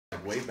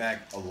like way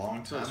back a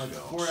long time ago.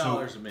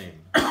 $4 a me.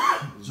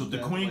 So if the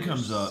queen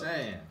comes up,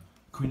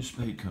 queen of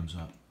spade comes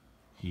up,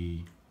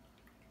 he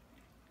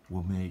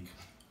will make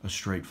a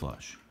straight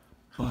flush.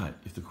 But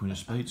if the queen of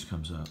spades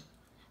comes up,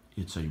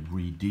 it's a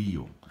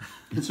redeal.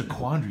 It's a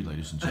quandary,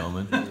 ladies and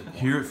gentlemen.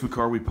 Here at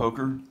Fookarwie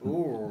Poker,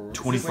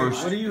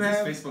 21st. What do you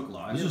have? This is Facebook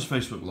Live. This is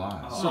Facebook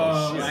Live. So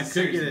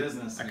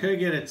I could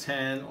get a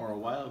 10 or a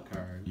wild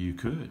card. You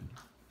could.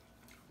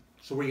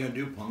 So what are you gonna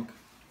do, Punk?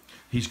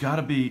 He's got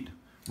to beat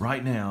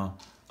right now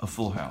a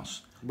full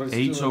house. But it's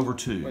 8s still- over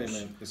Wait a 2s.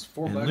 minute, it's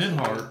 $4 And to me?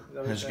 Linhart Is that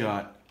what has you're saying?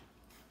 got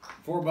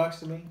 $4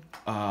 to me.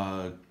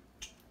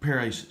 pair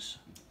aces.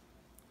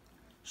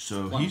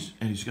 So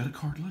he's got a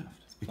card left.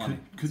 It Plenty.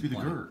 could be the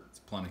Plenty. Gert. It's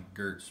plenty.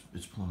 Gertz.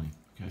 It's plenty.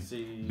 Okay.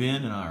 See,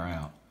 Ben and I are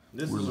out.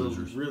 this We're is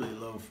losers. a really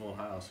low full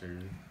house here.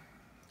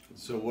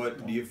 So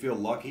what? Do you feel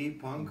lucky,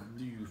 Punk?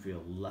 Do you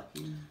feel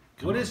lucky?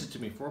 Come What on. is it to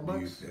me? $4?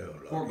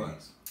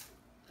 $4.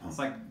 It's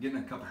like getting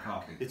a cup of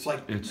coffee. It's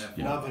like It's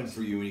nothing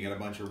for you when you got a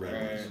bunch of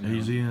red ones.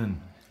 He's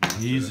in.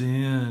 He's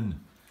in.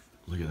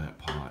 Look at that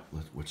pot.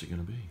 What's it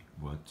gonna be?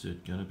 What's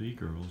it gonna be,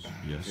 girls?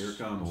 Yes Here it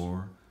comes.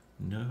 or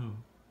no?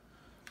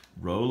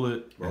 Roll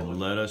it and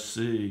let us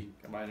see.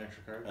 Can I buy an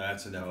extra card?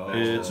 That's enough.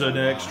 It's an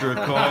extra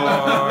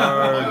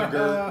card.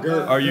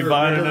 Are you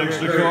buying an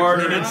extra card?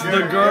 And it's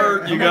the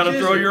Gert. You got to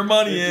throw your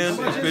money in.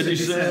 It's 50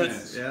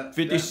 cents. Yeah.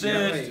 50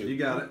 cents. You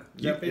got it.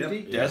 Is that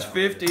 50? That's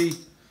 50.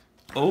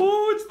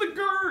 Oh, it's the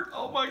Gert.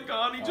 Oh my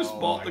God, he just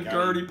bought the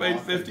Gert. He paid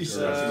 50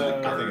 cents.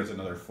 I think it's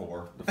another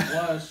 4. The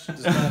flush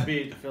does not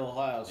beat the full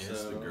house.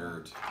 It's so. the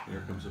Gert.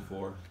 Here comes a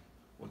 4.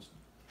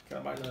 Can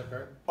I buy another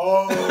card?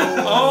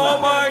 Oh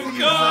my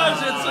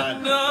gosh, it's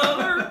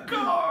another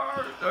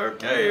card.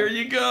 Okay, here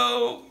you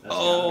go.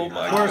 Oh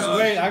my Of course, gosh.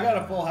 wait, I got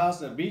a full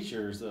house that beats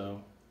yours though.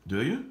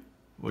 Do you?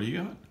 What do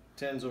you got?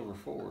 10s over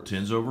 4s.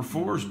 10s over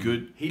 4s.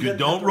 Good. He Good. doesn't have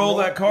Don't to roll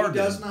that card. He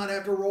does then. not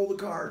have to roll the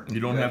card.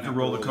 You don't have to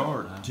roll the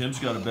card. Tim's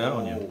got a bet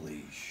on you.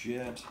 Holy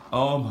shit.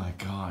 Oh my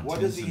God. What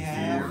 10s does he and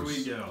have? Here 4s.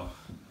 we go.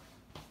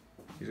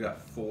 He's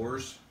got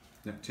 4s.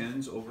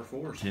 10s over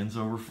 4s. 10s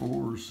over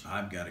 4s.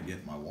 I've got to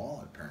get my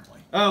wallet, apparently.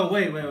 Oh,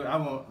 wait, I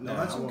won't. No,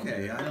 that's I won't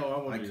okay. do I that. No, I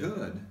won't do that.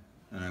 could,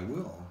 and I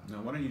will. Now,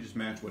 why don't you just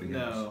match what he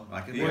has? No.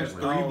 I can He has do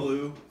 3 it.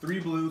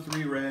 blue,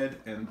 3 red,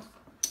 and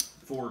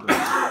 4 green.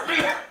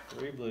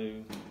 3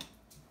 blue.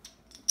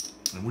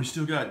 And we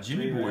still got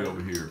Jimmy Boy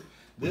over here.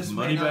 This with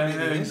may money not be the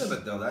bags. end of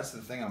it, though. That's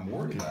the thing I'm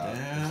worried about.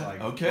 Yeah. It's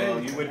like, Okay.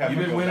 Well, you would have You've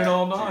to been go winning back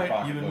all to your night. You've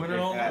pocketbook been winning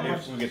all night.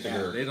 if we get the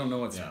Gert. They don't know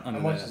what's Yeah. under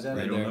How much that. is that?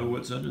 They right don't there? know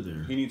what's under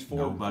there. He needs 4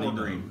 Nobody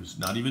green. knows.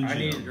 Not even I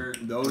need a Jim. dirt.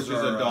 those Which is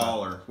are a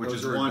dollar, which those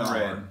is are one $1.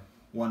 red.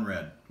 One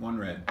red. 1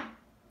 red.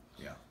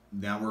 Yeah.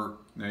 Now we're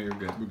Now you're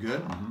good.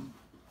 good.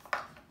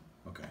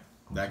 Mm-hmm. Okay.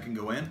 That can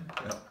go in.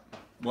 Yep.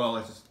 Well,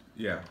 it's just,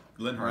 yeah.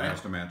 Linhart Right.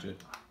 has to match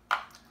it.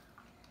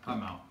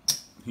 I'm out.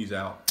 He's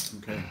out.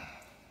 Okay.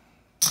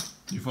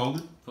 You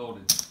folded?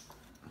 Folded.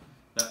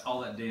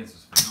 All that dance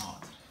was for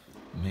naught.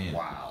 Man.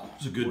 Wow.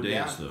 It's a good We're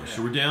dance, down- though.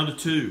 So we're down to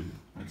 2.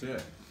 That's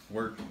it.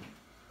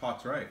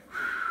 Pot's right.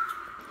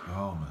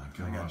 Oh my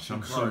got gosh. 2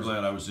 I'm so cards.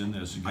 glad I was in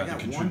this and I got to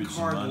got one contribute some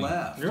card money.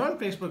 left. You're on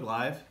Facebook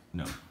Live.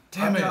 No.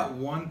 I've got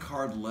 1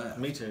 card left.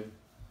 Me too.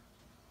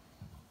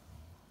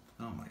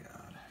 Oh my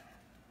god.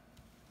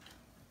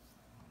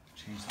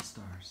 Change the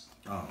stars.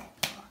 Oh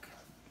fuck.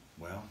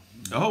 Well.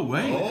 Oh,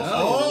 wait.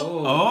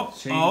 Oh.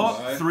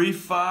 Oh, 3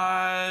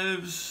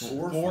 5s.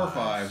 4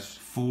 5s.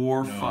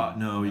 4 5.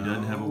 No, he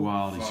doesn't have a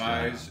wild. He's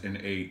got. 5s and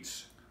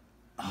 8s.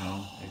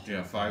 No.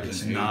 Yeah, 5s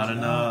It's and 8s. not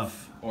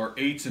enough. Or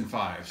 8s and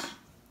 5s.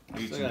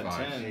 8s Still and got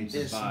 5s. 10s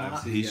It's and 5s.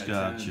 not- He's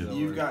got you.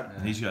 You've got.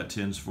 He's got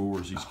 10s,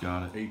 4s. He's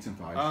got it. 8s and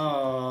 5s.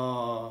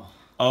 Oh.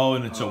 Oh,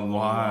 and it's a Oh,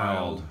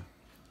 wild.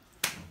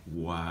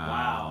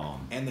 Wow.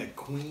 And the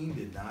queen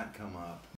did not come up.